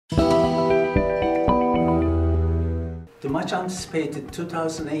The much anticipated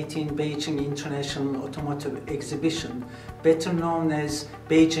 2018 Beijing International Automotive Exhibition, better known as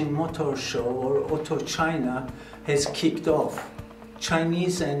Beijing Motor Show or Auto China, has kicked off.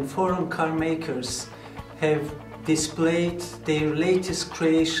 Chinese and foreign car makers have displayed their latest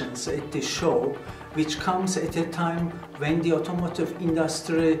creations at the show, which comes at a time when the automotive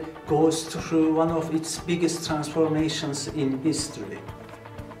industry goes through one of its biggest transformations in history.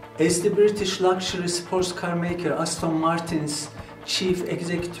 As the British luxury sports car maker Aston Martin's Chief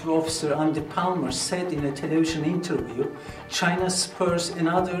Executive Officer Andy Palmer said in a television interview, China spurs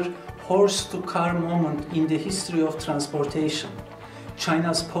another horse-to-car moment in the history of transportation.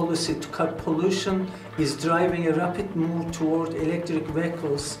 China's policy to cut pollution is driving a rapid move toward electric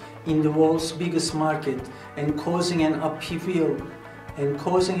vehicles in the world's biggest market and causing an upheaval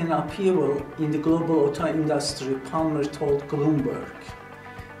in the global auto industry, Palmer told Bloomberg.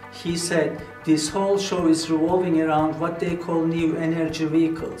 He said, "This whole show is revolving around what they call new energy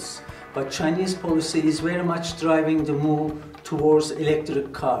vehicles, but Chinese policy is very much driving the move towards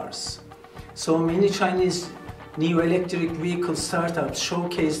electric cars." So many Chinese new electric vehicle startups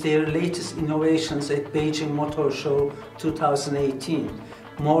showcase their latest innovations at Beijing Motor Show 2018.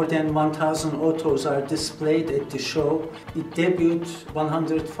 More than 1,000 autos are displayed at the show. It debuted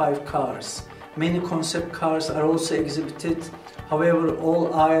 105 cars. Many concept cars are also exhibited. However,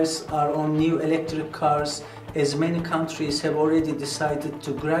 all eyes are on new electric cars, as many countries have already decided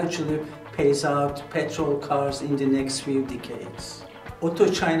to gradually phase out petrol cars in the next few decades. Auto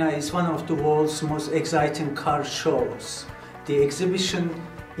China is one of the world's most exciting car shows. The exhibition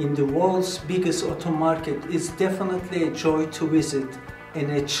in the world's biggest auto market is definitely a joy to visit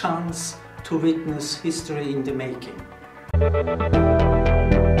and a chance to witness history in the making.